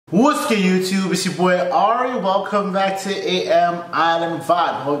What's good, YouTube? It's your boy Ari. Welcome back to AM Island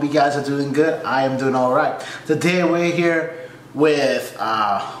Vibe. Hope you guys are doing good. I am doing alright. Today we're here with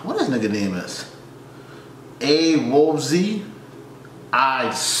what his nigga name is? A-Wolvesy.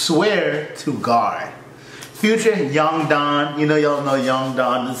 I swear to God. Future Young Don. You know, y'all know Young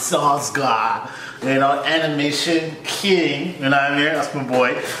Don, the sauce guy. You know, animation king. You know what I mean? That's my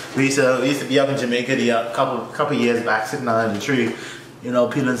boy. We used to be up in Jamaica a couple years back, sitting under the tree. You know,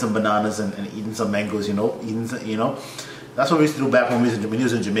 peeling some bananas and eating some mangoes, you know, That's what we used to do back when we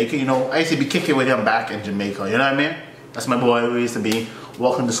was in Jamaica, you know. I used to be kicking with him back in Jamaica, you know what I mean? That's my boy. We used to be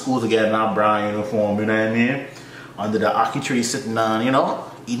walking to school together in our brown uniform, you know what I mean? Under the aki tree, sitting down, you know,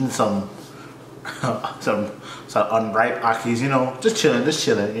 eating some unripe akis, you know, just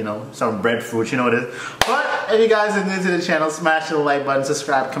chilling, you know, some breadfruit, you know what it is. But if you guys are new to the channel, smash the like button,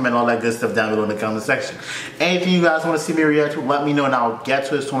 subscribe, comment, all that good stuff down below in the comment section. Anything you guys want to see me react to, let me know and I'll get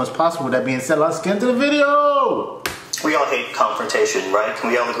to it as soon as possible. With that being said, let's get into the video. We all hate confrontation, right? Can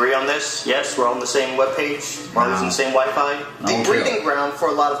we all agree on this? Yes, we're on the same webpage, we're using the same Wi-Fi. The breeding ground for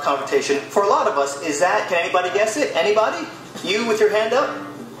a lot of confrontation, for a lot of us, is that, can anybody guess it? Anybody? You with your hand up?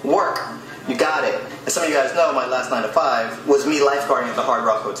 Work. You got it. As some of you guys know, my last 9 to 5 was me lifeguarding at the Hard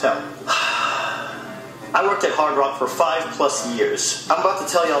Rock Hotel. I worked at Hard Rock for 5+ years. I'm about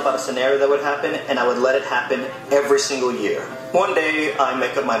to tell y'all about a scenario that would happen, and I would let it happen every single year. One day, I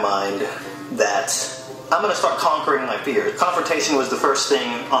make up my mind that I'm going to start conquering my fears. Confrontation was the first thing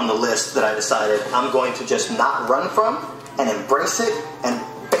on the list that I decided I'm going to just not run from and embrace it and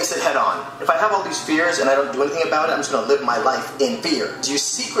face it head on. If I have all these fears and I don't do anything about it, I'm just going to live my life in fear. You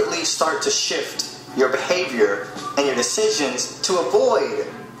secretly start to shift your behavior and your decisions to avoid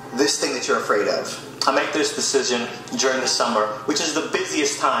this thing that you're afraid of. I make this decision during the summer, which is the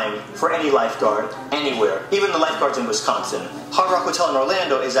busiest time for any lifeguard anywhere, even the lifeguards in Wisconsin. Hard Rock Hotel in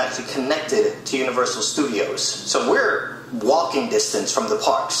Orlando is actually connected to Universal Studios, so we're walking distance from the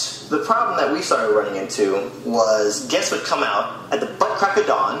parks. The problem that we started running into was guests would come out at the butt crack of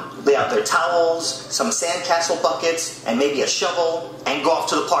dawn, lay out their towels, some sandcastle buckets, and maybe a shovel, and go off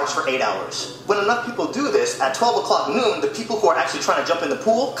to the parks for 8 hours. When enough people do this, at 12 o'clock noon, the people who are actually trying to jump in the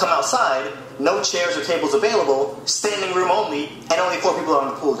pool come outside, no chairs or tables available, standing room only, and only 4 people are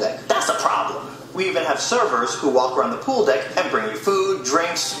on the pool deck. That's a problem. We even have servers who walk around the pool deck and bring you food,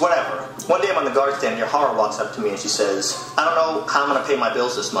 drinks, whatever. One day I'm on the guard stand, your horror walks up to me and she says, I don't know how I'm going to pay my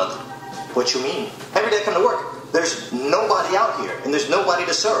bills this month. What you mean? Every day I come to work, there's nobody out here and there's nobody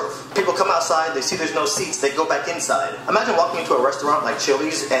to serve. People come outside, they see there's no seats, they go back inside. Imagine walking into a restaurant like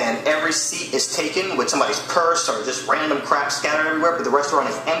Chili's and every seat is taken with somebody's purse or just random crap scattered everywhere, but the restaurant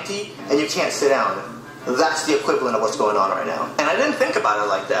is empty and you can't sit down. That's the equivalent of what's going on right now. And I didn't think about it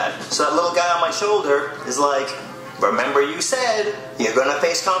like that. So that little guy on my shoulder is like, remember you said you're gonna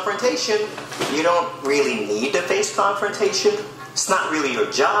face confrontation. You don't really need to face confrontation. It's not really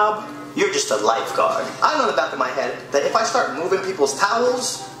your job. You're just a lifeguard. I know in the back of my head that if I start moving people's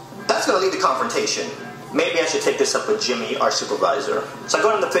towels, that's gonna lead to confrontation. Maybe I should take this up with Jimmy, our supervisor. So I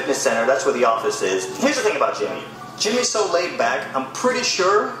go to the fitness center, that's where the office is. Here's the thing about Jimmy. Jimmy's so laid back, I'm pretty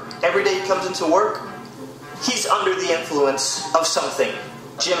sure every day he comes into work, he's under the influence of something.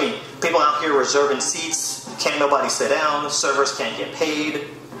 Jimmy, people out here reserving seats, can't nobody sit down, servers can't get paid.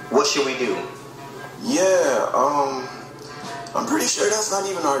 What should we do? Yeah, I'm pretty sure that's not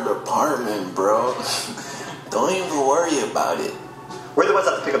even our department, bro. Don't even worry about it. We're the ones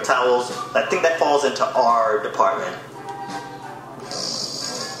that have to pick up towels. I think that falls into our department.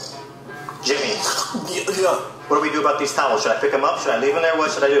 Jimmy. Yeah. What do we do about these towels? Should I pick them up? Should I leave them there?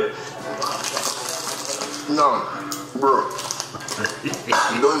 What should I do? No, bro.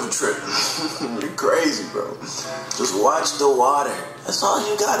 Don't even trip. You're crazy, bro. Just watch the water. That's all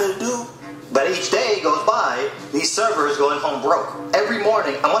you gotta do. But each day goes by, these servers going home broke. Every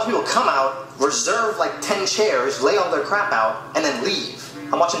morning, I watch people come out, reserve like 10 chairs, lay all their crap out, and then leave.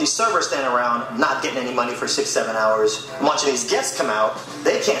 I'm watching these servers stand around, not getting any money for 6-7 hours. I'm watching these guests come out,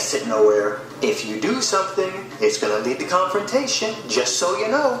 they can't sit nowhere. If you do something, it's gonna lead to confrontation, just so you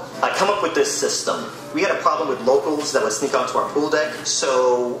know. I come up with this system. We had a problem with locals that would sneak onto our pool deck,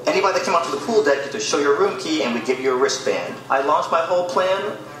 so anybody that came onto the pool deck, you just show your room key and we give you a wristband. I launched my whole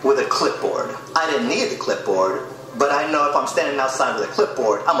plan with a clipboard. I didn't need the clipboard, but I know if I'm standing outside with a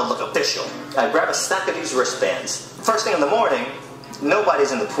clipboard, I'm gonna look official. I grab a stack of these wristbands. First thing in the morning,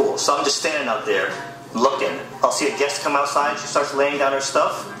 nobody's in the pool, so I'm just standing out there looking. I'll see a guest come outside, she starts laying down her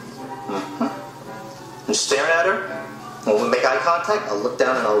stuff. I'm staring at her. When we make eye contact, I'll look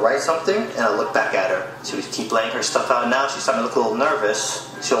down and I'll write something, and I'll look back at her. She would keep laying her stuff out. Now she's starting to look a little nervous.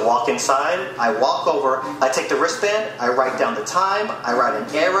 She'll walk inside. I walk over. I take the wristband. I write down the time. I write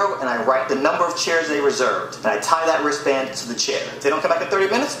an arrow, and I write the number of chairs they reserved. And I tie that wristband to the chair. If they don't come back in 30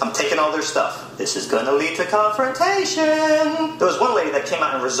 minutes, I'm taking all their stuff. This is going to lead to confrontation. There was one lady that came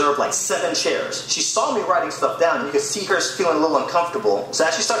out and reserved like 7 chairs. She saw me writing stuff down, and you could see her feeling a little uncomfortable. So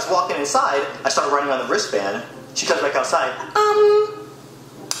as she starts walking inside, I start writing on the wristband. She comes back outside.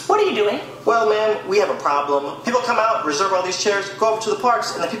 What are you doing? Well, ma'am, we have a problem. People come out, reserve all these chairs, go over to the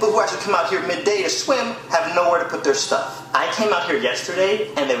parks, and the people who actually come out here midday to swim have nowhere to put their stuff. I came out here yesterday,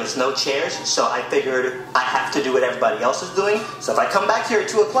 and there was no chairs, so I figured I have to do what everybody else is doing. So if I come back here at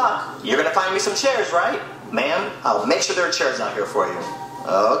 2 o'clock, you're going to find me some chairs, right? Ma'am, I'll make sure there are chairs out here for you.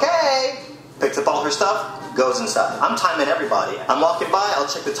 Okay. Picks up all her stuff, goes inside. I'm timing everybody. I'm walking by, I'll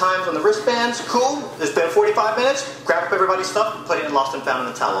check the times on the wristbands. Cool, it's been 45 minutes. Grab up everybody's stuff and put it in Lost and Found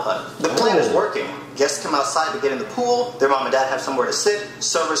in the Towel Hut. The plan is working. Guests come outside to get in the pool. Their mom and dad have somewhere to sit.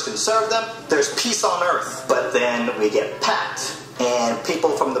 Servers can serve them. There's peace on earth. But then we get packed. And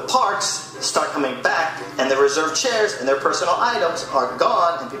people from the parks start coming back, and the reserved chairs and their personal items are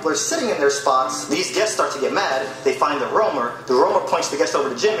gone, and people are sitting in their spots. These guests start to get mad. They find the roamer. The roamer points the guest over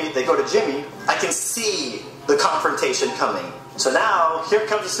to Jimmy. They go to Jimmy. I can see the confrontation coming. So now, here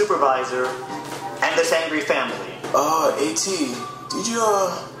comes the supervisor and this angry family. AT, did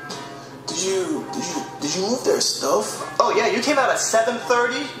you move their stuff? Oh yeah, you came out at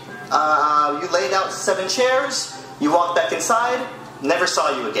 7:30. You laid out 7 chairs. You walked back inside. Never saw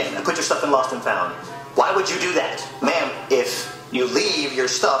you again. I put your stuff in Lost and Found. Why would you do that? Ma'am, if you leave your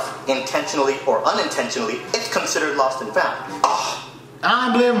stuff intentionally or unintentionally, it's considered Lost and Found. Oh. I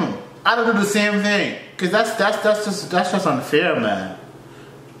don't blame him. I don't do the same thing. Cause that's just unfair, man.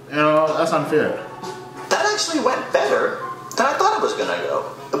 You know, that's unfair. That actually went better than I thought it was gonna go.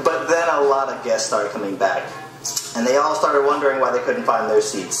 But then a lot of guests started coming back. And they all started wondering why they couldn't find their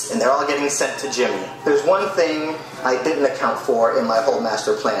seats. And they're all getting sent to Jimmy. There's one thing I didn't account for in my whole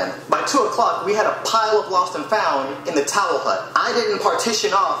master plan. By 2 o'clock, we had a pile of Lost and Found in the Towel Hut. I didn't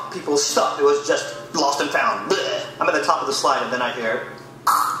partition off people's stuff. It was just Lost and Found. Blech. I'm at the top of the slide, and then I hear...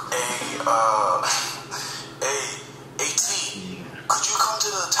 AT, could you come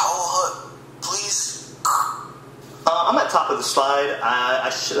to the Towel Hut, please? I'm at top of the slide. I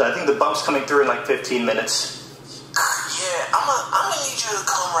think the bump's coming through in like 15 minutes. Yeah, I'm gonna need you to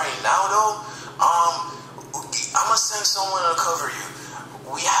come right now, though. I'm gonna send someone to cover you.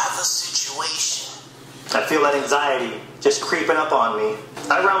 We have a situation. I feel that anxiety just creeping up on me.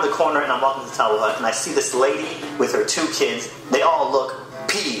 I round the corner and I'm walking to the Towel Hut, and I see this lady with her 2 kids. They all look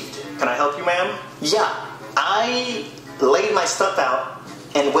peeved. Can I help you, ma'am? Yeah. I laid my stuff out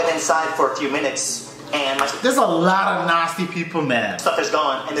and went inside for a few minutes. And there's a lot of nasty people, man. Stuff is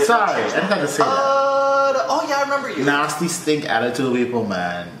gone, and there's sorry, no chairs. I didn't have to say that. Oh yeah, I remember you. Nasty, stink attitude people,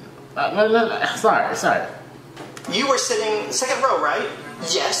 man. Sorry. You were sitting 2nd row, right?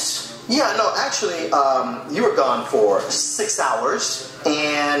 Yes. Yeah, no, actually, you were gone for 6 hours,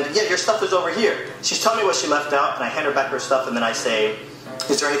 and yeah, your stuff is over here. She's telling me what she left out, and I hand her back her stuff, and then I say,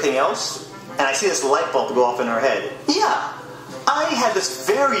 is there anything else? And I see this light bulb go off in her head. Yeah, I had this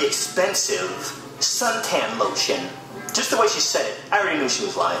very expensive suntan lotion. Just the way she said it, I already knew she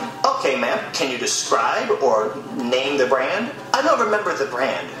was lying. Okay, ma'am, can you describe or name the brand? I don't remember the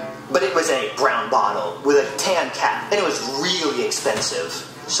brand, but it was a brown bottle with a tan cap, and it was really expensive.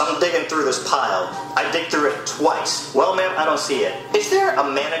 So I'm digging through this pile. I dig through it twice. Well, ma'am, I don't see it. Is there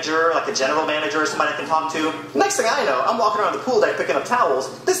a manager, like a general manager or somebody I can talk to? Next thing I know, I'm walking around the pool deck picking up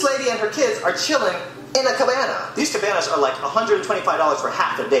towels. This lady and her kids are chilling in a cabana. These cabanas are like $125 for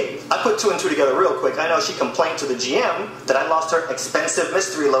half a day. I put 2 and 2 together real quick. I know she complained to the GM that I lost her expensive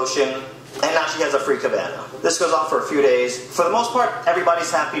mystery lotion, and now she has a free cabana. This goes on for a few days. For the most part, everybody's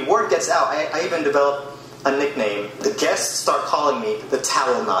happy. Word gets out. I even developed a nickname. The guests start calling me the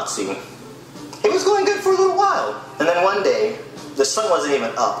Towel Nazi. It was going good for a little while. And then one day, the sun wasn't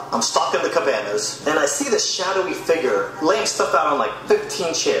even up. I'm stalking the cabanas, and I see this shadowy figure laying stuff out on like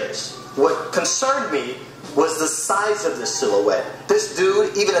 15 chairs. What concerned me was the size of the silhouette. This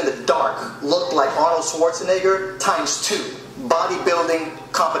dude, even in the dark, looked like Arnold Schwarzenegger times 2. Bodybuilding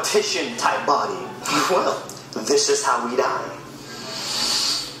competition type body. Well, this is how we die.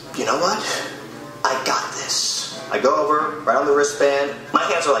 You know what? I got this. I go over, right on the wristband. My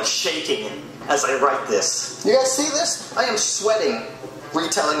hands are like shaking as I write this. You guys see this? I am sweating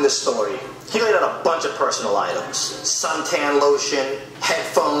retelling this story. He laid out a bunch of personal items. Suntan lotion,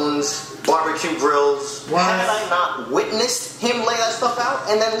 headphones, barbecue grills. What? Had I not witnessed him lay that stuff out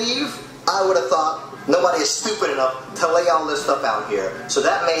and then leave, I would have thought nobody is stupid enough to lay all this stuff out here. So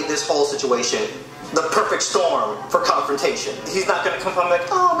that made this whole situation the perfect storm for confrontation. He's not going to come from like,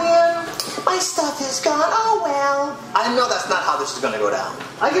 oh man, my stuff is gone, oh well. I know that's not how this is going to go down.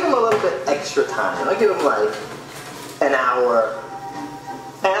 I give him a little bit extra time. I give him like an hour.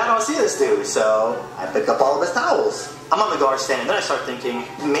 And I don't see this dude, so I pick up all of his towels. I'm on the guard stand, and then I start thinking,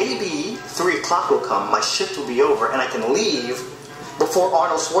 maybe 3 o'clock will come, my shift will be over, and I can leave before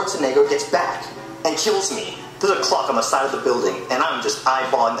Arnold Schwarzenegger gets back and kills me. There's a clock on the side of the building, and I'm just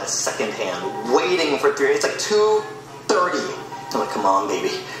eyeballing that second hand, waiting for 3. It's like 2:30. I'm like, come on,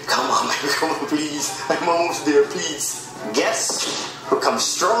 baby. Come on, baby. Come on, please. I'm almost there, please. Guess who comes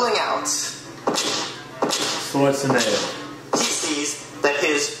strolling out? Schwarzenegger. He sees that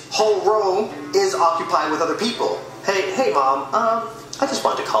his whole row is occupied with other people. Hey, Mom. I just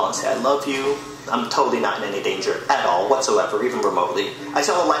wanted to call and say I love you. I'm totally not in any danger at all, whatsoever, even remotely. I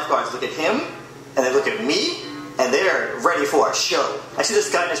see all the lifeguards look at him, and they look at me, and they're ready for a show. I see this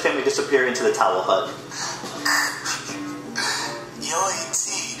guy and his family disappear into the towel hut. Yo, AT,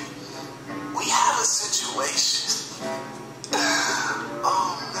 we have a situation.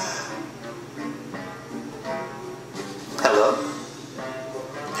 Oh, man. Hello?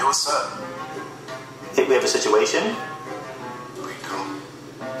 Yo, what's up? Hey, we have a situation? We do?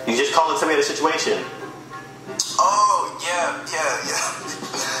 You just called and said we had a situation. Oh, yeah.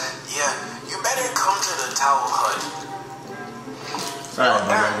 Yeah, you better come to the towel hut. Sorry about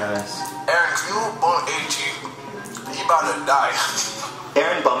that, guys. Aaron, if you bump AT, he about to die.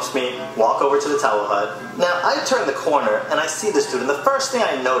 Aaron bumps me, walk over to the towel hut. Now, I turn the corner, and I see this dude, and the first thing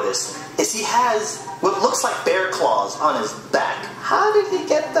I notice is he has what looks like bear claws on his back. How did he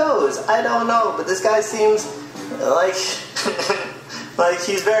get those? I don't know, but this guy seems like like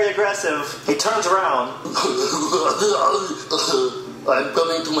he's very aggressive. He turns around. I'm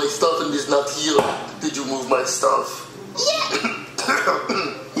coming to my stuff and it's not here. Did you move my stuff?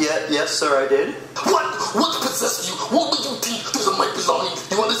 Yes, sir, I did. What possessed you? What would you think? Those are my belongings.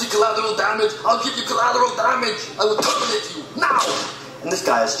 You want to see collateral damage? I'll give you collateral damage. I will terminate you now. And this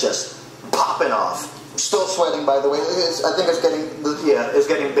guy is just popping off. Still sweating, by the way. I think it's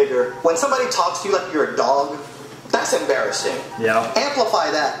getting bigger. When somebody talks to you like you're a dog, that's embarrassing. Yeah.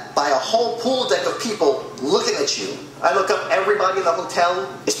 Amplify that by a whole pool deck of people looking at you. I look up, everybody in the hotel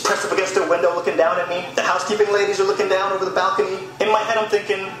is pressed up against their window looking down at me. The housekeeping ladies are looking down over the balcony. In my head I'm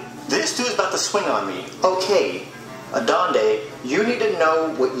thinking, this dude's about to swing on me. Okay, Adonde, you need to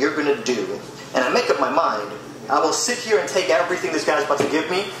know what you're going to do. And I make up my mind. I will sit here and take everything this guy's about to give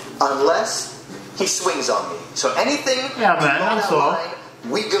me unless he swings on me. So anything Yeah, man, that's all. line,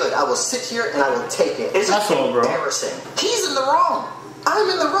 we good. I will sit here and I will take it. It's That's all, bro. embarrassing. He's in the wrong. I'm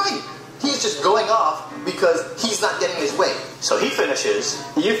in the right. He's just going off because he's not getting his way. So he finishes.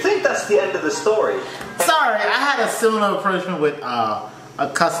 You think that's the end of the story. Sorry, I had a similar approachment with a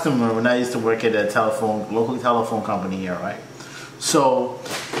customer when I used to work at a local telephone company here, right? So,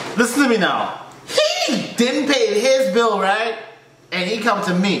 listen to me now. He didn't pay his bill, right? And he come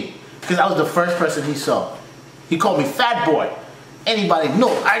to me because I was the first person he saw. He called me fat boy. Anybody know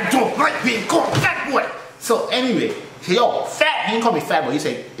I don't like being called fat boy. So anyway, yo, fat. He didn't call me fat boy. He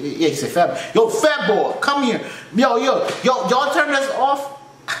said fat boy. Yo, fat boy, come here. Yo, y'all turn this off.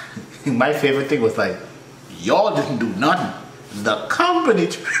 My favorite thing was like, y'all didn't do nothing. The company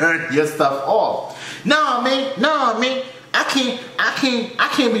turned your stuff off. Nah, man. I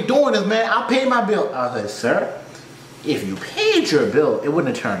can't be doing this, man. I'll pay my bill. I was like, sir, if you paid your bill, it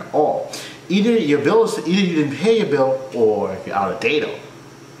wouldn't have turned off. Either you didn't pay your bill or you're out of data.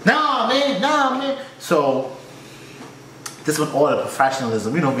 Nah, man. So this was all the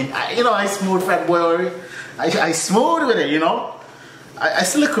professionalism, you know me. I smooth fat boy already. I smooth with it, you know. I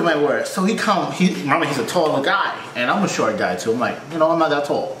slick with my words. So remember he's a taller guy, and I'm a short guy too. I'm like, I'm not that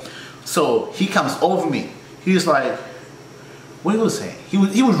tall. So he comes over me. He was like, what he was saying? He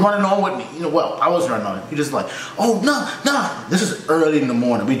was running on with me. Well, I was running on him. He just like, oh, nah. This is early in the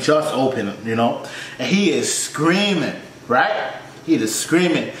morning. We just opened, And he is screaming, right? He is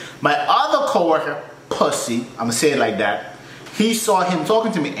screaming. My other coworker, pussy, I'm going to say it like that, he saw him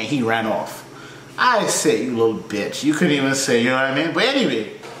talking to me and he ran off. I said, you little bitch. You couldn't even say, you know what I mean? But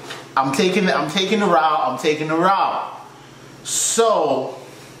anyway, I'm taking the route. So,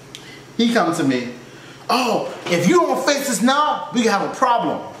 he comes to me. Oh, if you don't face this now, we can have a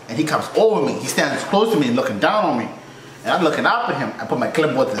problem. And he comes over me. He stands close to me and looking down on me. And I'm looking up at him. I put my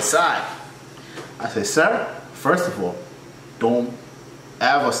clipboard to the side. I say, sir, first of all, don't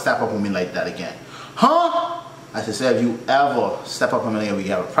ever step up on me like that again. Huh? I said, sir, if you ever step up on me again, we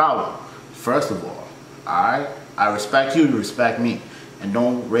have a problem. First of all, alright? I respect you, you respect me. And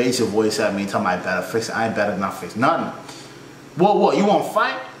don't raise your voice at me and tell me I better fix it. I ain't better not fix nothing. What, you want to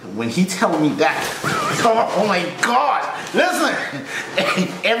fight? When he telling me that, oh my God, listen.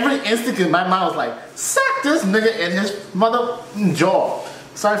 Every instant in my mind was like, sack this nigga in his mother jaw.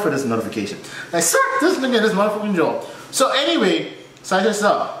 Sorry for this notification. Like, sack this nigga in his motherfucking jaw. So anyway, so I just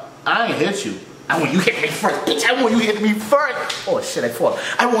I ain't hit you. I want you hit me first. Bitch, I want you hit me first. Oh shit, I fought.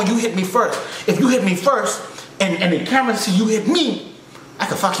 I want you hit me first. If you hit me first, and the camera see you hit me, I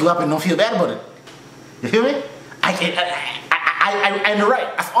can fuck you up and don't feel bad about it. You hear me? I'm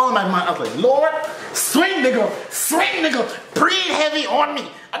right. That's all in my mind. I was like, Lord, swing nigga, breathe heavy on me.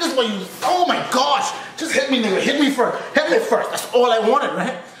 I just want you, oh my gosh, just hit me nigga, hit me first. That's all I wanted,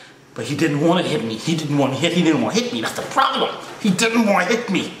 right? But he didn't want to hit me. He didn't want to hit me. That's the problem. He didn't want to hit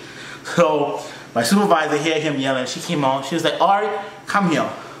me. So my supervisor heard him yelling. She came on. She was like, Ari, come here.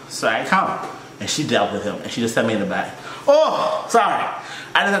 So I come. And she dealt with him. And she just sent me in the back. Oh, sorry.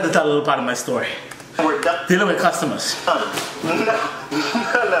 I just have to tell a little part of my story. We're done. Dealing with customers. No.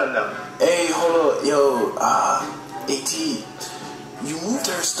 Hey, hold up. Yo, AT, you moved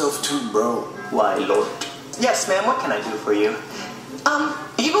her stuff too, bro. Why, Lord? Yes, ma'am, what can I do for you?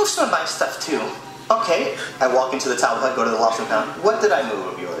 You moved some of my stuff too. Okay. I walk into the towel hut, go to the lost and found. What did I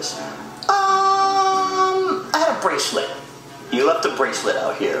move of yours? I had a bracelet. You left a bracelet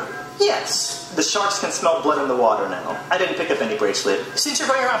out here. Yes. The sharks can smell blood in the water now. I didn't pick up any bracelet. Since you're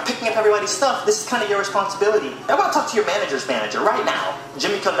going around picking up everybody's stuff, this is kind of your responsibility. I want to talk to your manager's manager right now.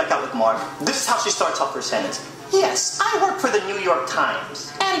 Jimmy comes back out with Mark. This is how she starts off her sentence. Yes, I work for the New York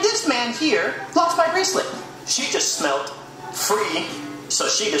Times. And this man here lost my bracelet. She just smelled free, so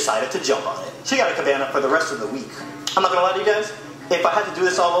she decided to jump on it. She got a cabana for the rest of the week. I'm not going to lie to you guys. If I had to do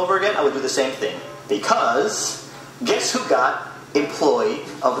this all over again, I would do the same thing. Because guess who got Employee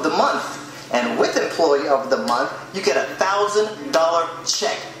of the Month? And with Employee of the Month, you get a $1,000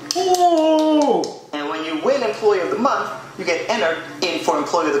 check. Ooh. And when you win Employee of the Month, you get entered in for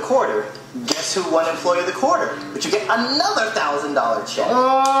Employee of the Quarter. Guess who won Employee of the Quarter? But you get another $1,000 check.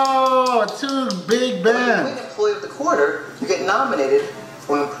 Oh, two big bands. When you win Employee of the Quarter, you get nominated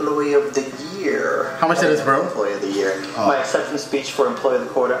for Employee of the Year. How much that is, bro? Employee of the Year. Oh. My acceptance speech for Employee of the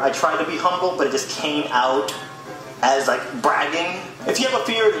Quarter. I tried to be humble, but it just came out as like bragging. If you have a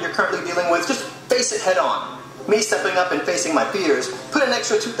fear that you're currently dealing with, just face it head on. Me stepping up and facing my fears put an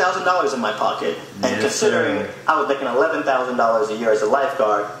extra $2,000 in my pocket. And yes, considering sir. I was making $11,000 a year as a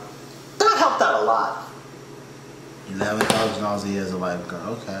lifeguard, that helped out a lot. $11,000 a year as a lifeguard.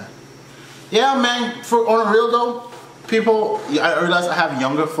 Okay. Yeah, man. On a real though, people, I realize I have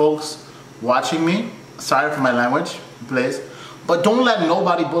younger folks watching me. Sorry for my language, please. But don't let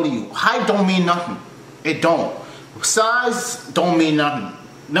nobody bully you. Height don't mean nothing. It don't. Size don't mean nothing.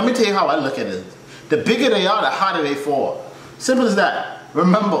 Let me tell you how I look at it. The bigger they are, the harder they fall. Simple as that.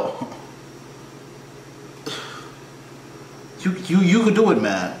 Remember, you can do it,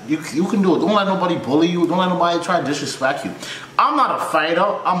 man. You can do it. Don't let nobody bully you. Don't let nobody try to disrespect you. I'm not a fighter.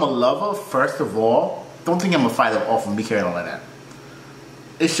 I'm a lover, first of all. Don't think I'm a fighter off of me carrying on like that.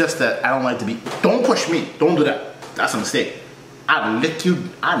 It's just that I don't like to be. Don't push me. Don't do that. That's a mistake. I'd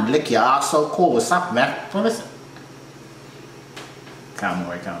lick your ass so cool. What's up, man? Well, listen. Calm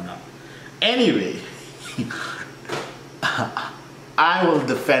down. Anyway, I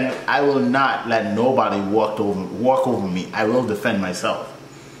will not let nobody walk over me. I will defend myself.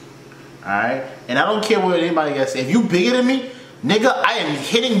 Alright? And I don't care what anybody gets. If you bigger than me, nigga, I am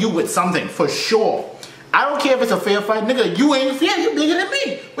hitting you with something for sure. I don't care if it's a fair fight, nigga. You ain't fair, you bigger than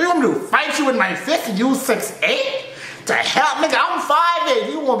me. What you want me to do? Fight you with my fist and you 6'8"? To hell, nigga, I'm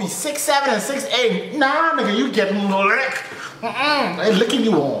 5'8". You want to be 6'7" and 6'8"? Nah, nigga, you getting licked. They licking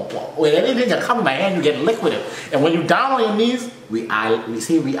you on. With anything that comes in my hand, you get licked with it. And when you down on your knees, we eye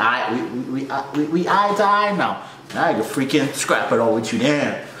to eye now. Now I can freaking scrap it all with you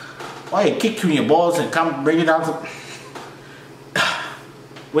there. Why you kick you in your balls and come bring it down to.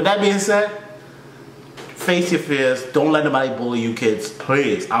 With that being said, face your fears. Don't let nobody bully you, kids.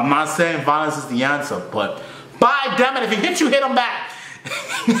 Please. I'm not saying violence is the answer, but by damn it, if he hits you, hit him back.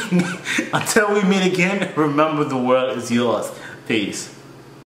 Until we meet again, remember the world is yours. Peace.